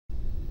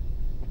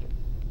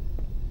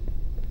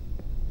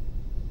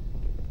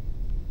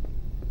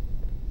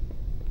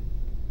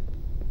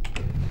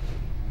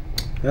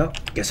Well,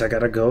 guess I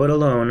gotta go it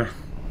alone.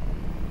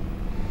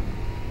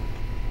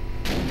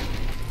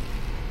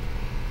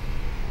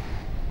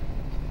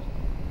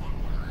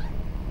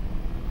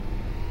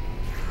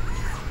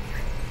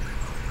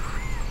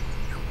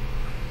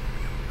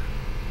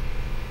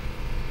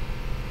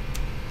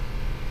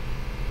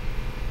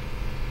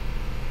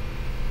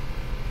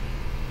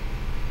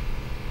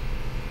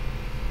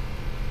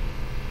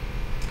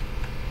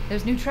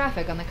 There's new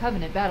traffic on the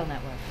Covenant battle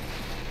network.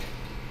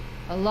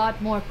 A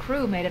lot more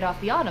crew made it off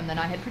the Autumn than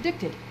I had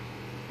predicted.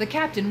 The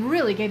captain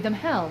really gave them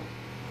hell.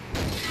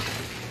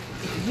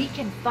 If we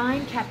can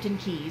find Captain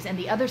Keyes and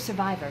the other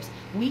survivors,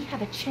 we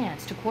have a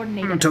chance to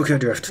coordinate an Tokyo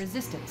Drift.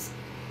 resistance.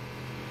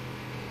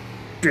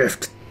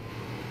 Drift.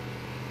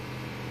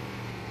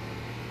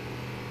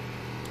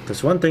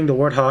 There's one thing the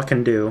Warthog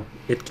can do.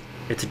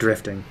 It's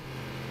drifting.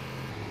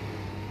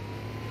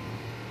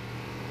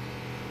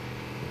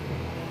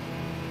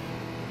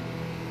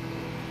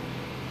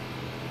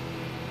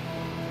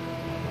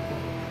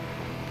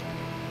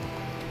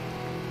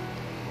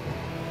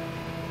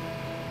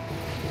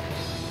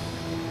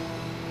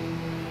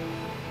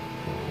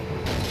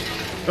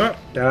 Oh,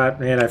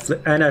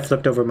 and I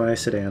flipped over my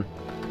sedan.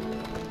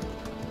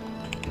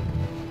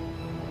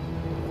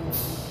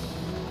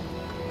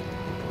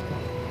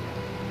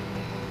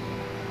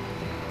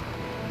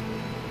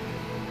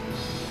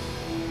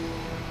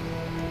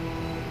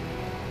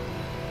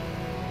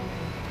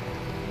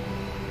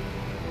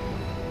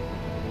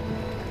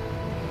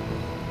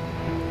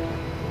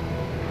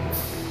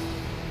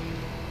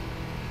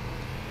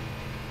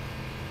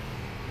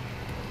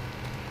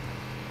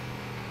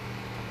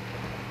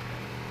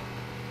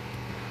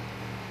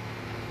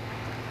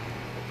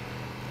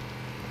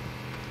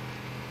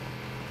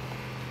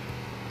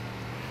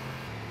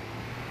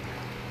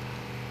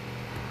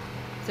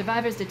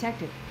 Survivors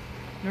detected.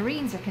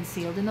 Marines are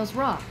concealed in those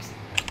rocks.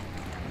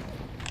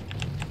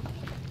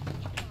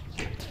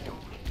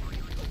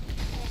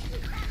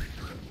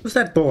 Who's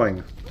that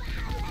boing?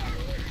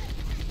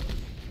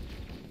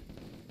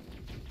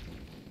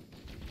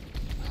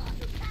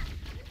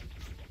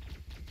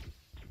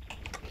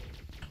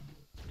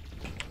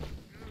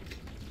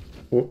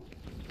 Oh.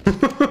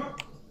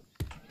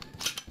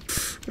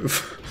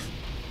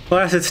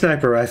 Blasted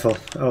sniper rifle.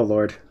 Oh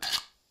lord.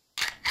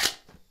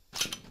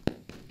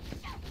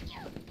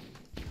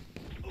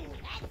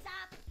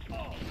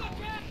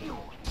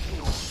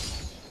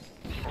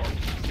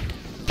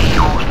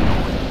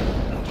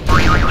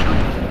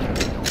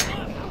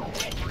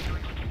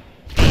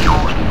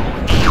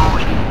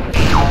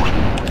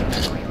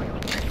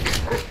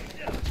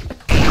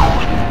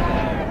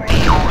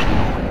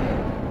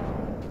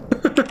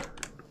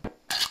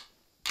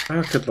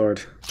 Oh, good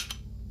lord.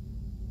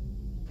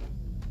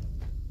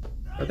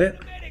 Are they?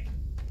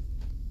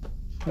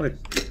 Holy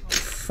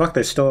fuck,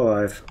 they're still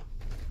alive.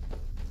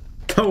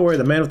 Don't worry,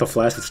 the man with the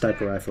blasted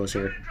sniper rifle is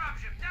here.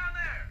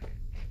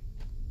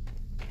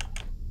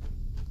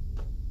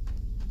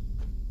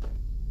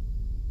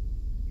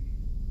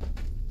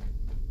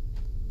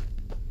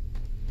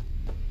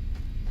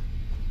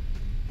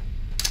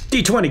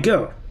 D20,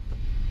 go!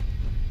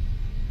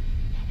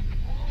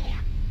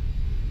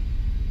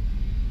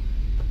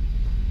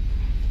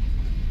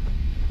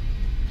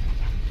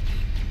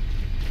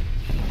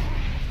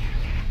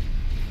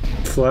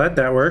 Flood,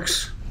 that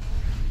works.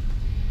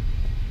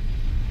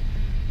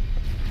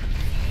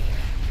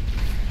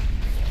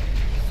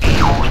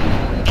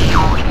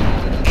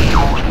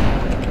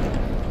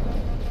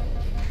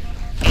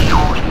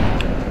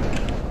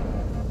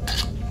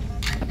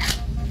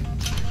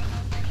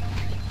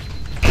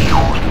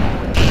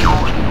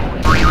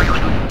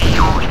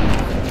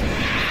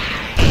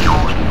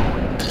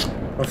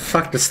 Oh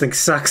fuck, this thing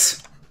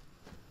sucks.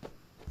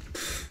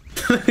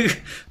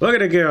 Look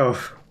at it go.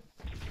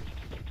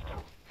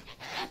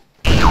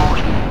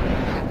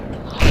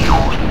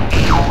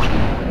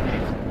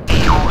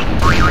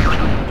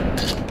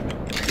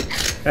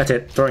 That's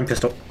it. Throwing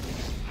pistol.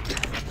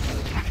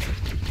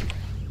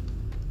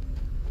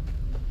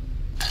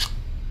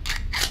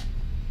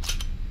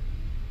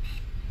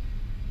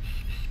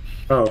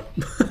 Oh.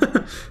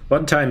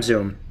 One time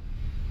zoom.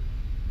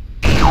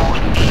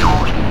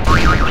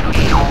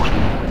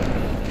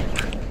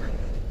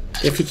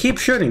 If you keep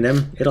shooting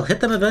them, it'll hit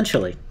them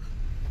eventually.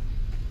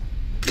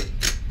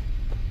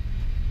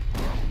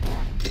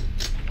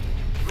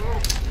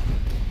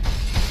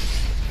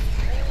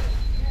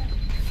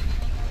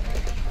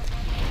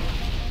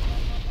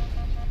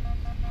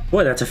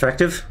 Boy, that's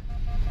effective.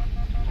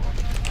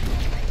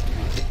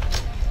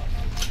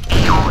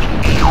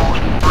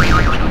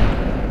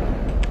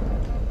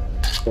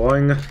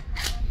 Boing.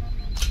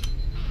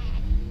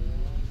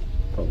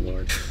 Oh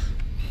lord.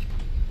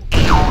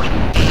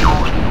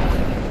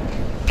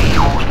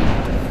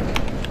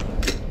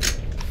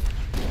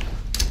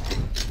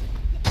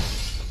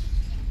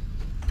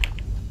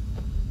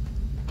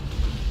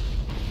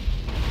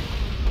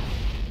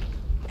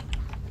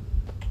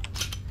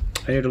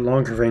 I need a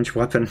longer range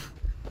weapon.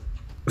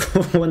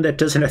 One that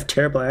doesn't have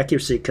terrible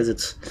accuracy because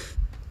it's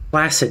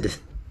flaccid.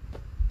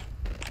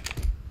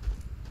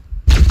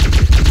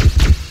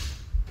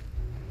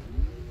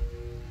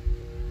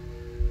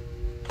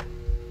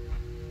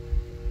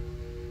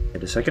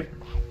 Wait a second.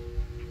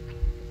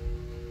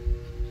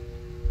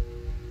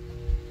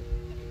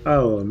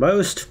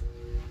 Almost.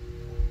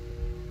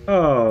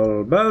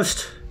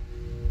 Almost.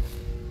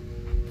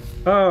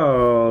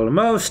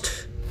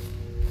 Almost.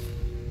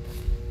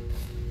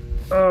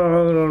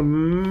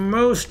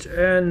 Almost.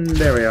 And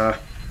there we are.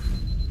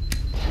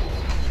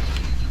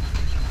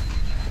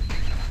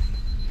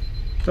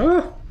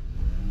 Oh.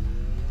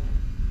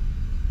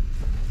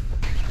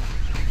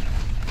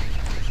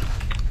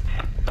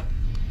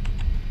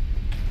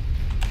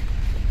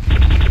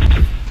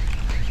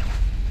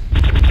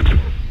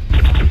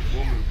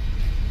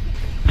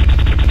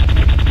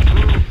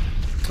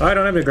 I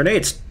don't have any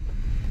grenades.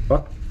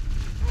 Fuck.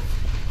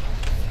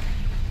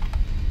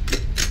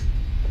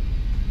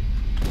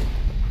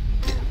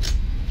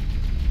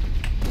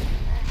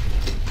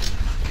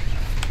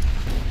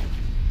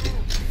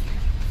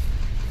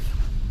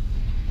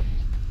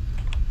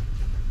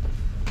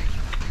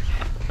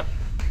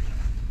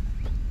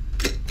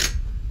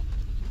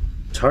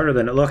 It's harder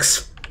than it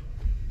looks.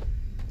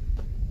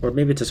 Or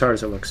maybe it's as hard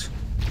as it looks.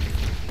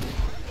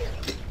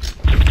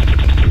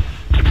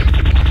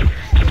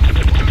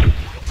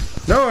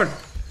 No,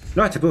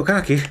 not the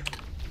bukkake.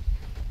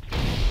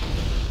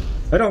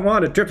 I don't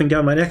want it dripping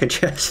down my neck and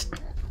chest.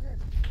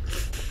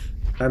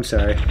 I'm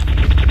sorry.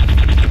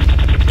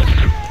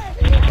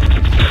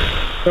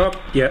 Oh,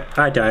 yeah,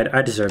 I died.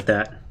 I deserved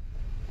that.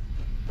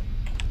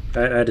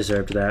 I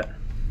deserved that.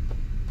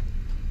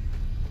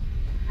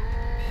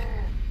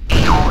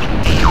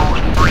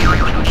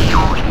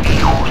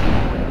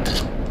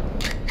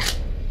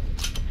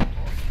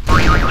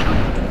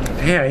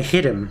 Hey, I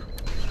hit him.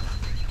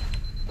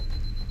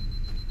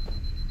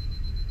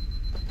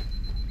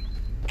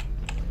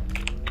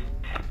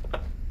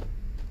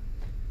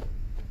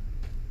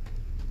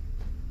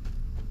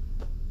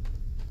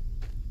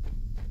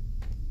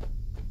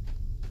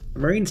 The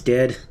Marine's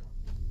dead.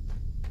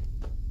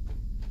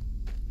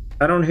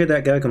 I don't hear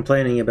that guy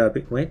complaining about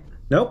wait.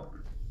 Nope.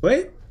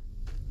 Wait.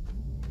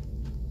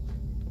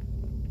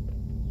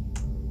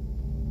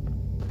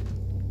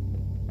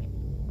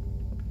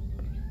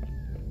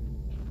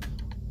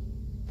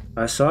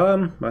 I saw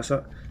him. I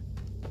saw.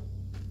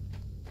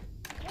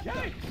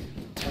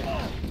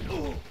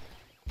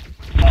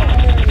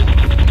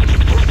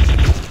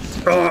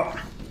 Oh.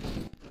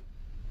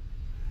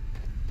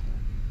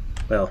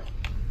 Well.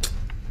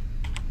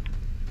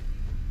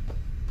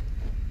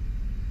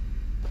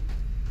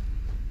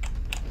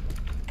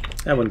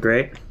 That went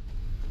great.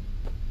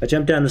 I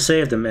jumped down to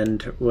save them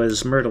and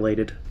was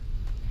murderlated.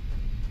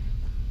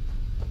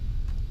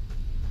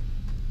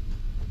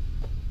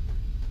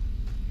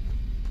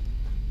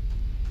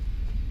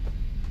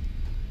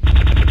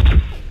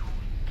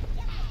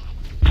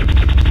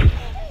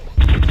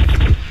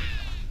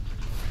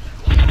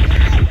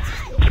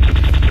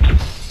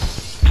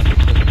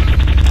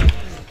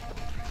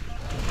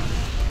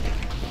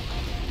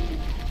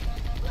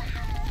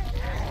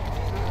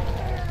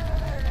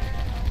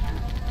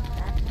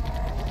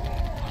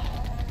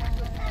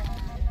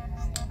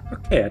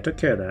 Okay, I took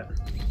care of that.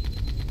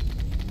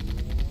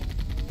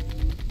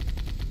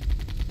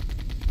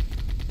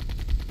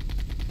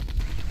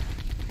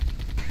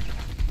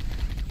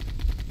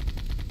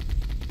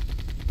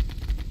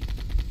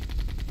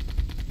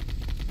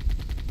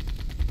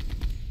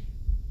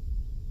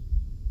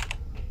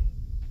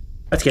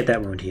 Let's get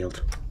that wound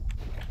healed.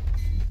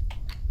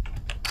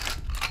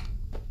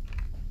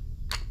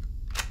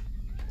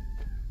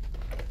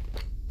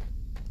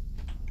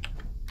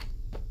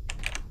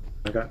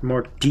 I got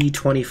more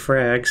D20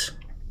 frags.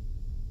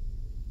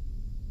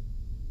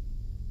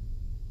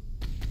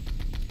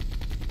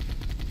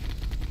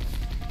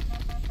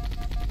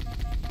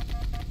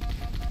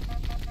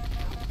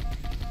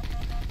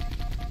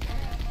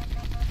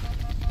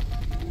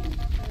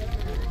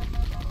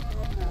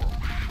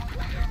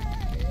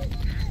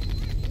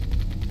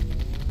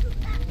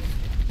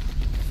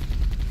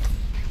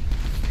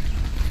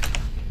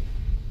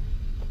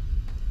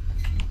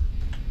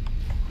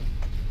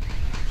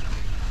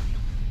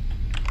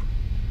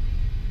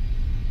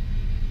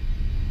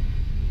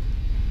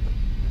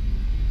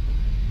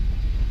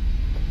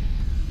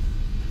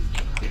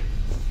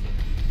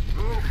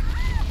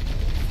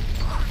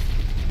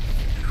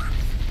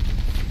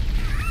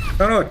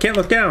 Oh no, I can't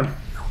look down.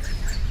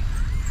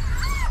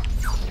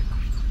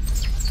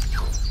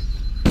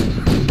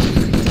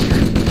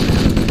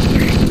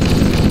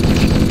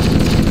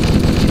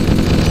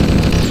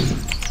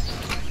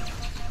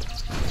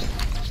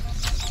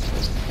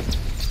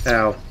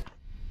 Ow.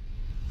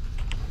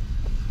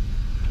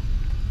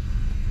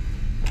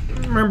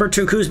 Remember,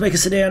 two coups make a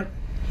sedan.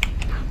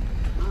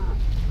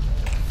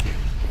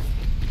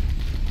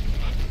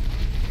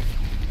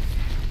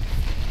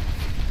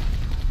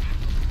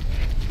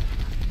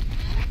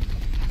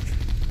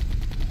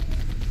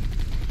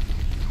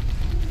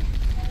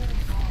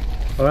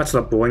 Oh, that's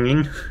the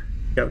boinging.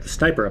 Got the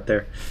sniper up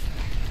there.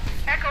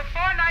 Echo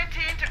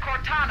 419 to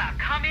Cortana,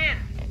 come in.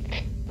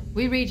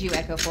 We read you,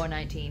 Echo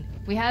 419.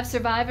 We have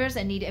survivors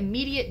and need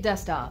immediate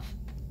dust-off.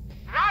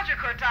 Roger,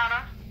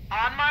 Cortana.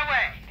 On my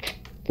way.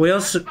 We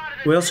also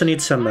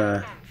need some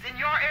in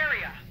your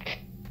area.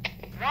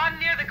 One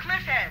near the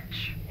cliff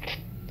edge,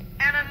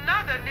 and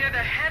another near the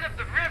head of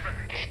the river.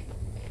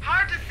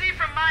 Hard to see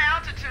from my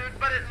altitude,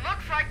 but it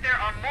looks like there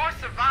are more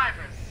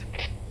survivors.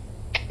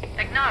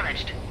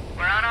 Acknowledged.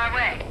 We're on our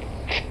way.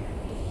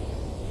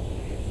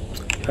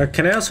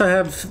 can I also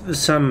have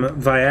some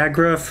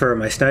Viagra for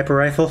my sniper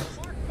rifle?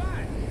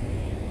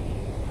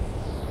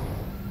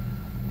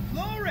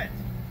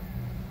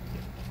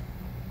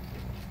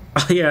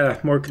 Oh yeah,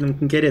 more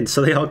can get in,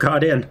 so they all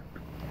got in.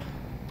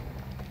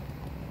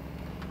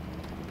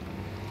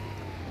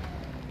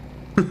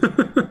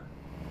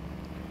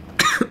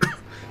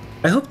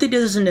 I hope he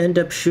doesn't end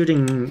up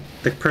shooting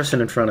the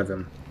person in front of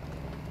him.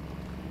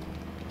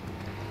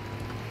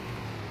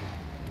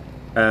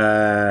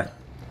 I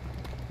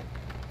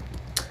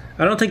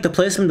don't think the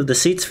placement of the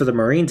seats for the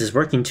Marines is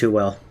working too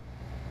well.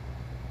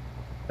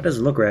 That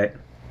doesn't look right.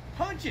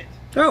 Punch it!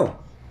 Oh!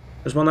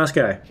 There's one last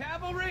guy.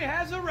 Cavalry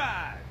has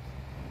arrived!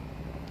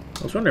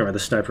 I was wondering where the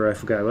sniper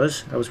rifle guy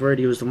was. I was worried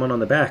he was the one on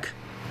the back.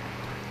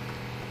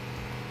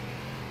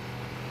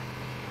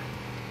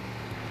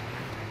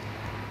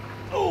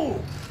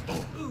 Oh!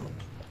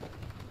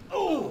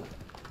 Oh!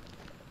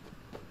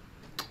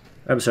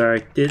 I'm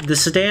sorry. The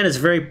sedan is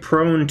very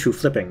prone to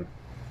flipping.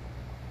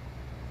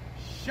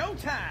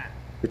 Showtime!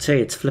 Would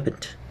say it's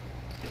flippant.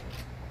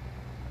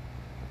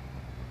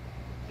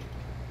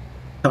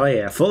 Oh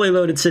yeah, fully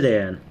loaded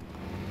sedan.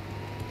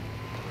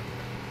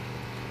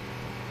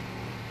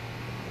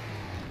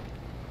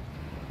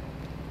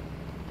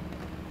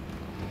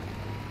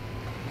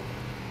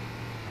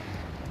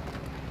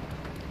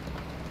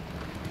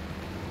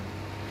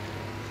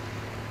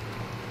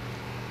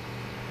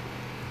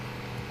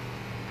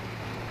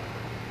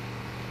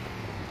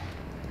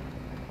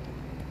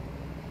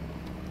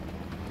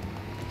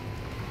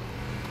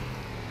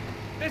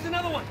 There's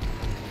another one!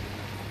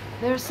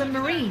 There's some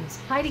Marines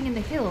hiding in the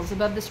hills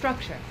above the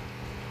structure.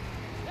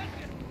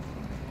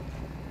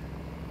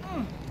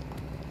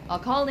 I'll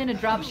call in a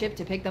dropship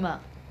to pick them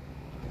up.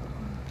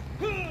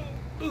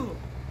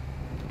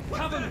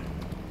 Cover me!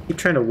 Keep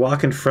trying to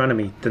walk in front of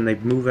me, then they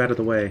move out of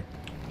the way.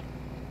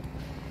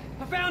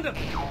 I found him! I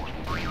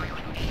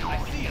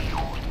see him!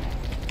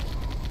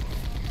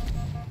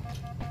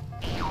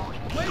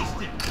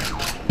 Wasted!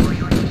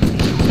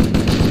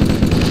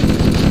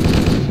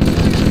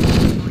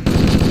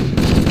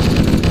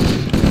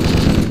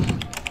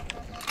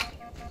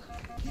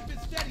 Keep it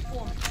steady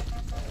for me!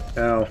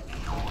 Oh.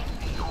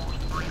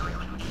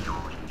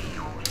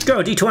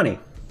 Go, D20!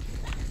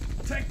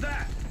 Take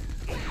that!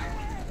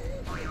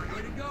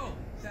 Way to go!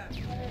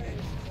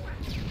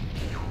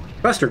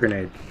 Buster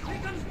grenade. Here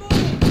comes more!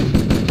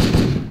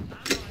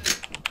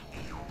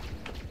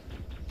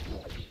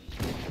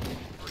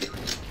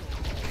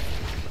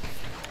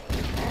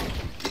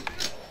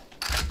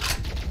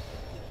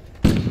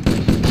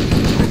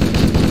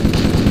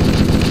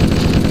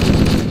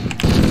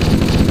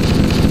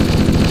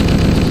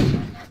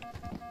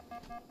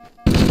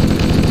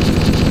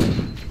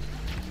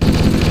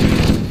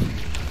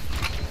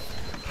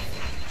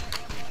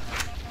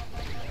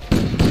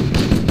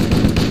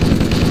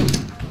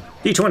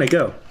 D20,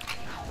 go!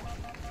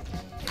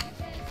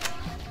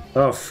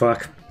 Oh,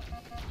 fuck.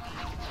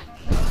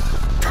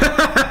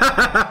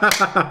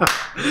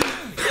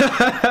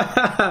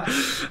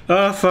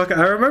 Oh, fuck.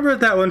 I remember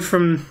that one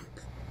from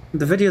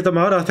the video the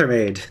mod author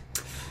made.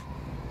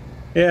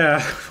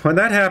 Yeah, when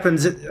that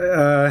happens,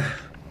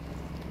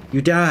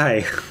 you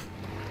die.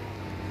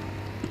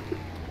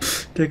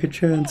 Take a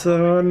chance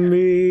on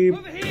me.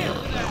 Over here!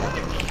 Which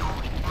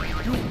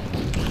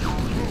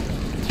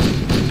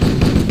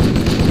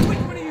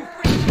one of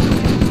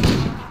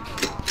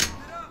you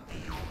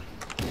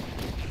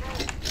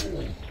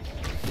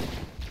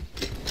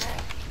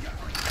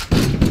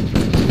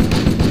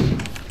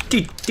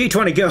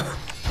D20, go!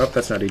 Oh,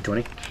 that's not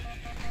D20.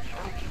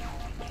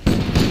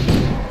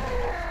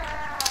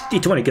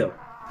 D20, go!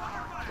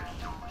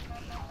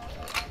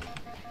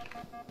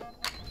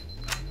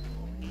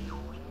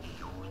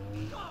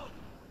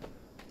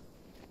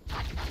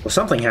 Well,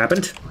 something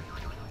happened.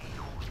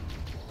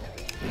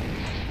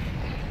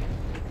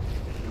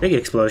 Big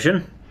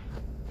explosion.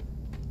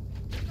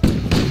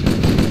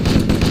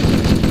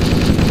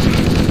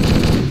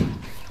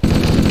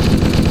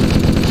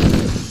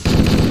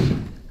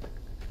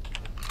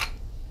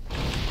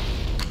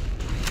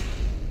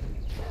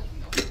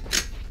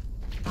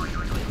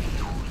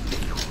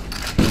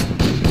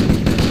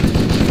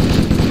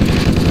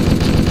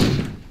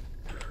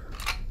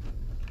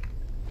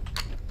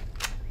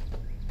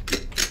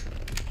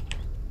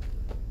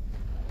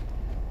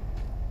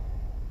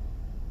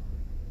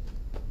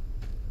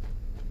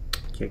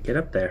 Can't get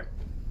up there.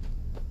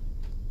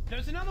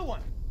 There's another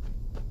one!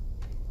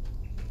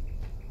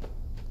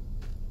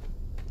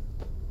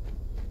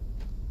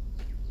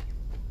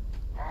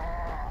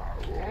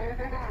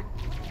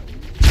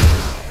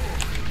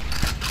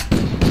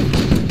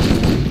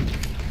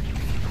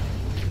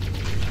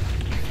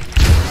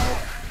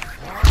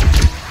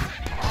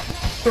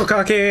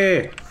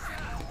 Bukaki!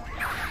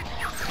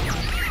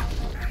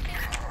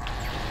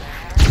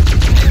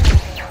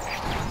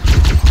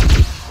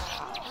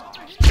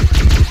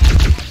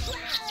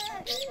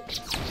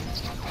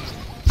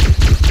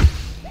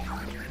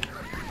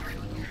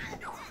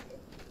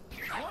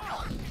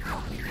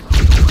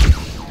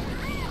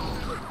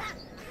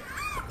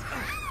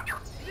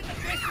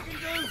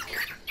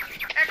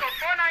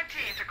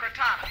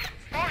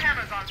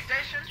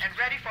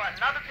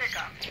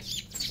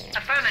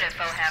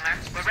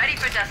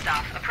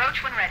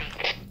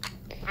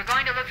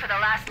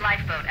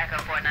 lifeboat, Echo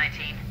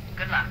 419.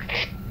 Good luck.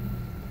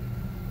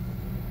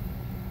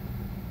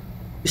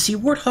 You see,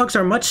 warthogs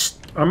are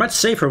much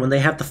safer when they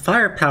have the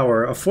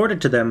firepower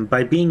afforded to them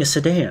by being a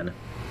sedan.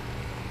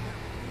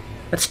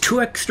 That's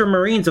 2 extra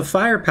Marines of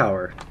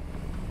firepower.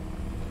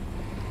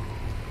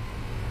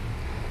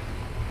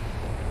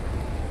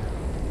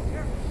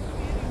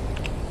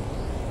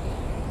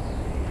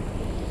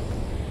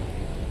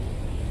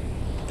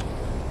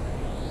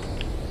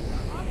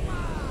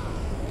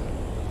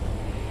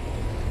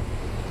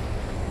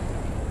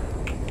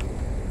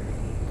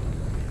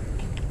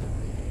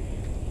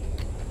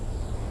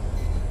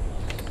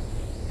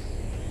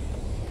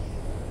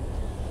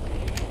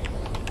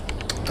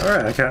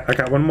 Alright, I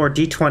got one more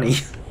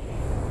D20.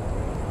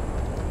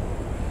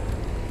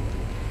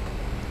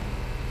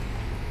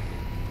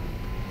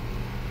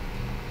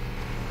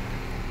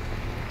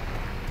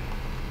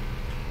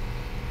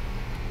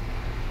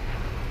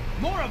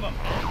 More of them!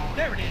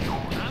 There it is!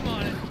 I'm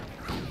on it!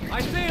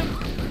 I see him!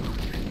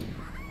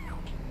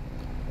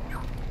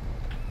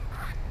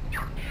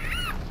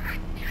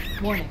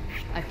 Warning.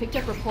 I've picked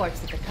up reports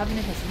that the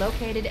Covenant has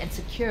located and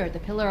secured the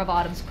Pillar of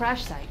Autumn's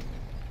crash site.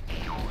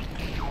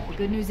 The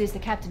good news is the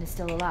Captain is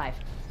still alive.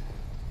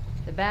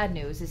 The bad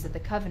news is that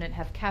the Covenant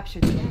have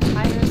captured the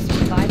entire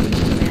surviving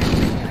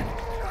command.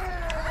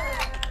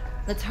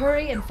 Let's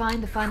hurry and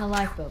find the final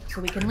lifeboat so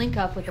we can link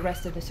up with the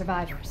rest of the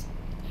survivors.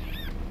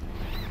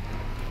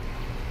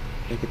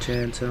 Take a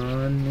chance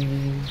on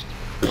me.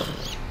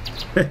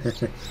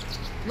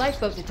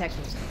 Lifeboat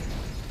detected.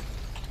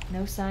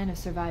 No sign of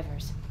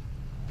survivors.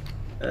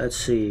 Let's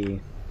see.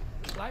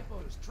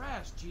 Lifeboat is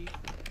trash, Chief.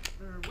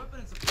 There are weapon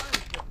and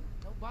supplies, but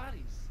no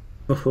bodies.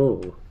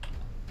 Oh,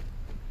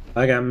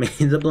 I got me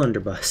the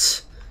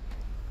blunderbuss.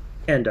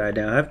 And I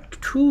now have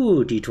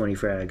 2 D20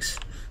 frags.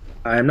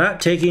 I am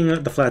not taking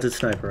the flaccid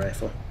sniper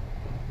rifle.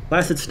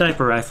 Flaccid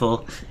sniper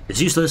rifle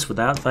is useless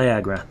without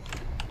Viagra.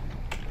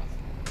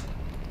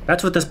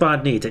 That's what this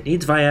bond needs. It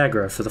needs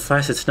Viagra for the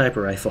flaccid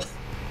sniper rifle.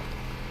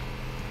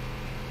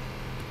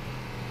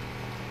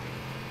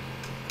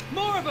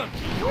 More of them!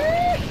 Look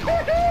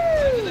at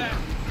that!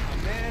 Oh,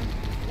 man,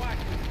 watch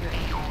this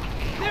thing.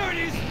 There it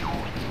is!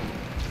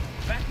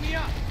 Back me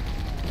up!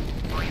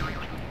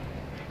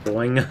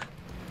 Boing.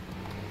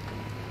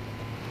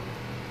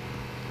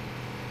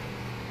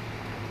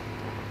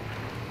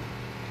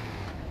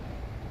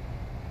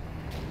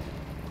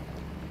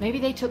 Maybe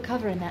they took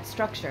cover in that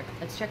structure.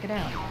 Let's check it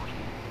out.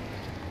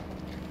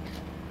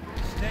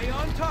 Stay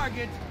on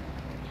target!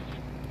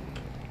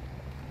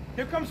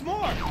 Here comes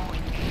more! I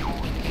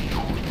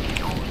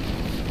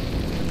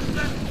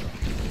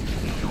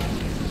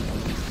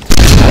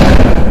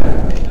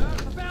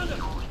found him!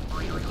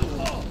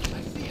 Oh,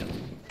 I see him!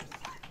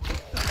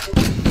 Can't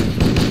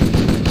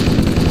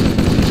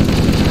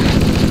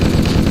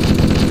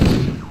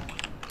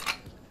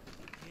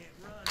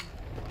run.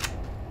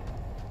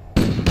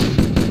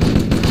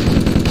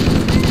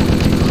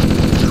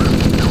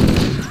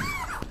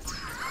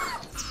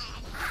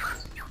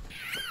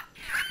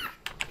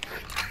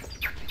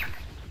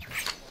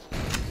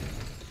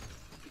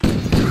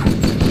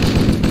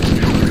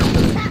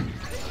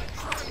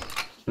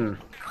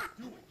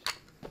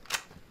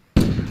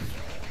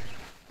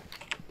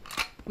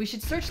 We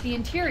should search the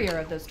interior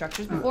of those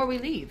structures before we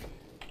leave.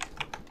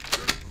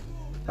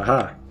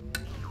 Aha.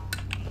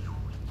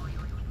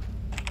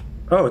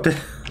 Oh,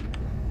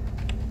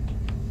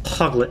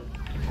 Hoglet.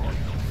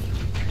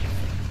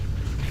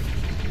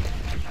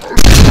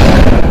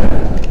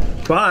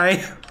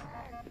 Bye.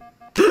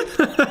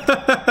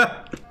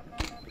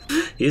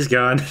 He's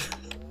gone.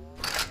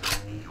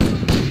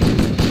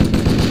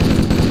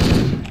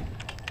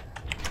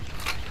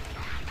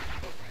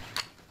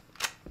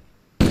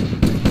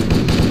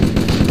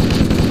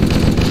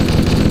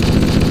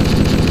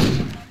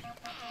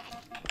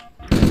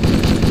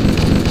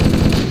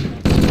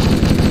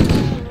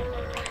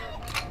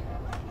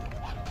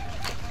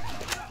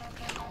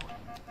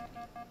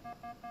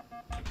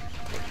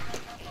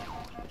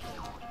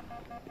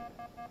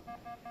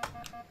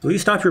 Will you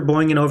stop your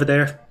boinging over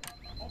there?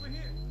 Over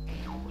here.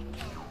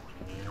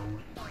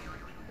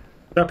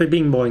 Stop it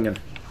being boinging.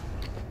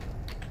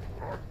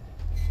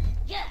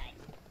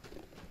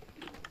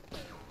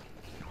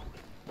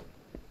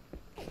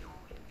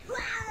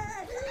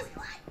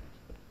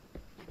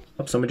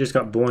 Oh, someone just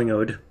got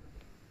boingoed.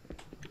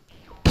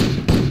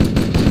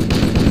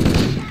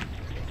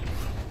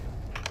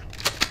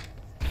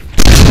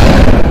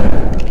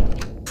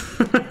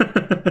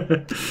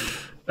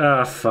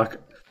 Ah, fuck.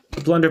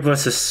 The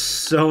blunderbuss is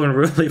so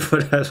unruly,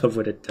 but I love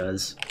what it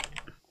does.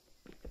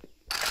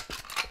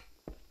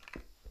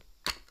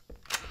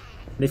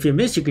 And if you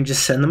miss, you can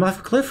just send them off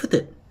a cliff with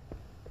it.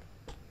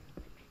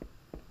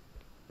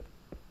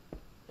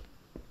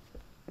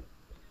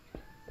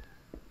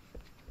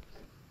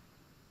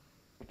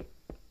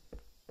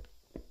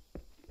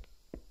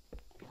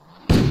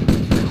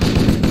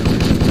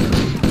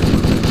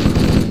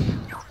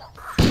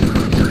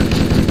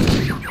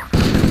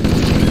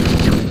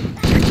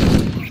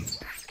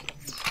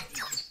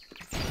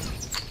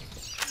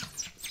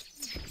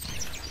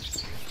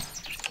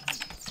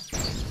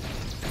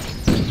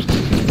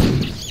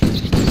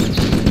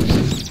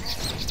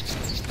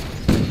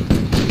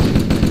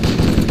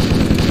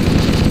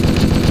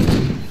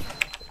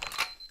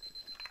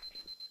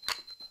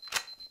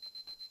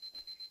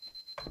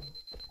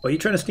 Oh, you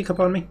trying to sneak up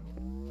on me?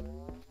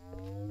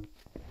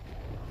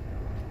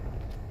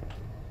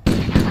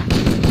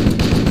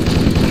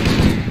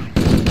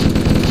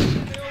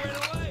 They all ran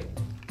away.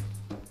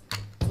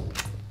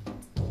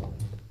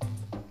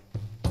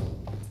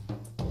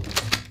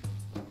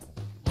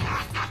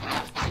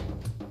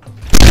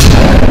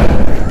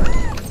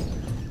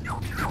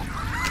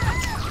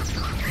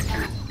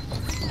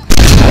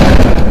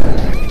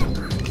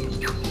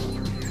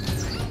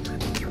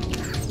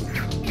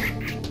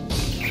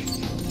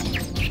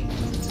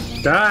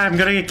 Ah, I'm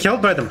gonna get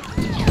killed by them.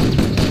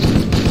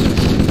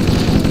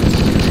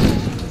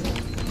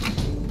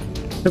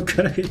 I'm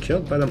gonna get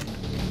killed by them.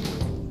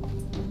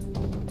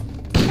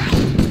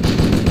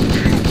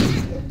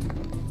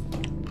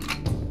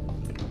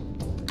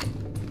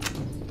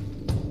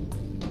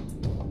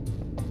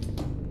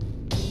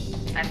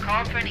 I've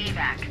called for an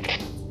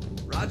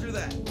evac. Roger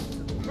that.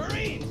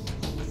 Marines,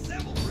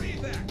 assemble for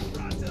evac.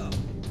 Pronto.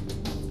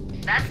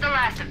 That's the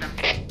last of them.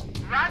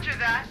 Roger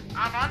that.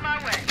 I'm on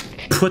my way.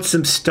 Put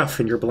some stuff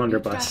in your New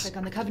blunderbuss. traffic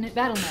on the Covenant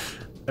battle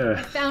net.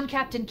 I found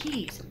Captain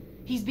Keyes.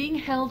 He's being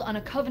held on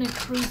a Covenant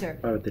cruiser.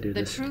 Why would they do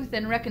The this? Truth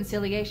and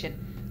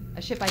Reconciliation,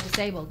 a ship I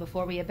disabled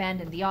before we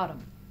abandoned the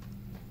Autumn.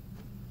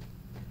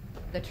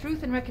 The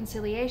Truth and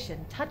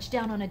Reconciliation touched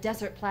down on a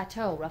desert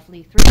plateau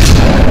roughly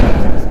 300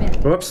 miles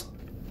from. Whoops.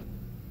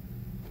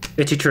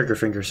 Itchy trigger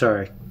finger,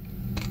 sorry.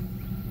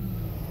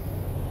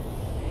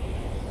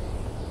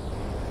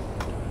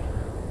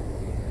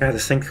 Yeah,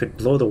 this thing could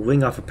blow the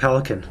wing off a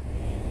pelican.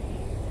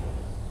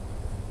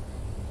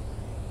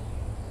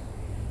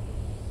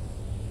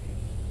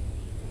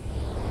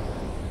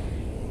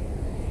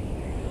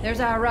 There's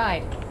our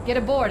ride. Get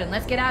aboard and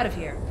let's get out of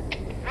here.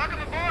 Welcome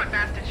aboard,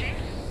 Master Chief.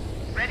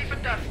 Ready for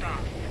dust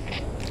off.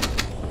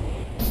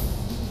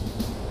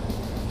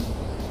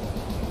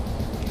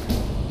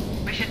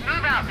 We should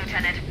move out,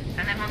 Lieutenant,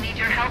 and then we'll need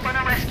your help on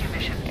a rescue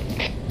mission.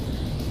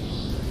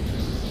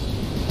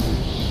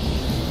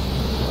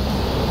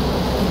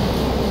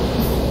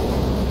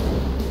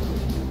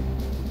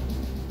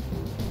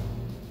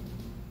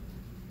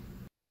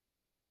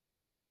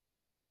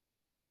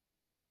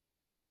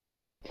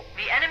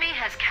 The enemy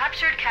has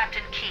captured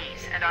Captain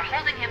Keyes and are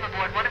holding him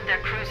aboard one of their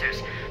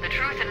cruisers, the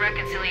Truth and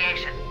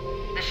Reconciliation.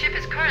 The ship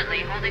is currently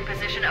holding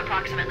position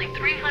approximately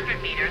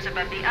 300 meters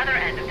above the other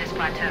end of this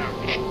plateau.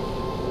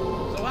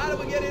 So how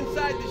do we get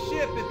inside the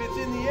ship if it's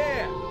in the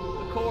air?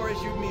 The Corps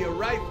issued me a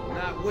rifle,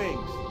 not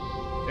wings.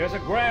 There's a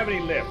gravity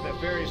lift that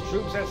ferries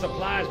troops and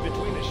supplies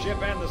between the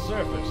ship and the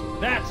surface.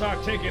 That's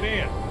our ticket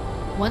in.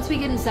 Once we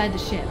get inside the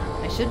ship,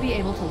 I should be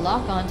able to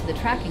lock on to the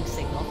tracking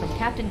signal from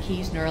Captain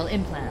Keyes' neural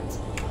implants.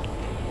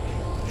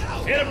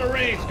 Hit 'em,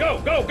 Marines! Go,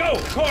 go, go!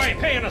 Corps ain't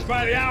paying us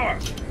by the hour!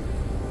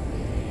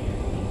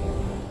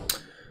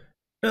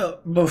 Well,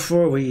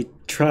 before we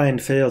try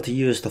and fail to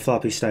use the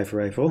floppy sniper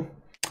rifle,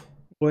 I'm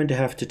going to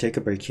have to take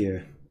a break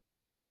here.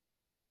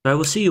 I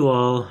will see you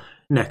all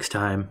next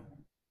time.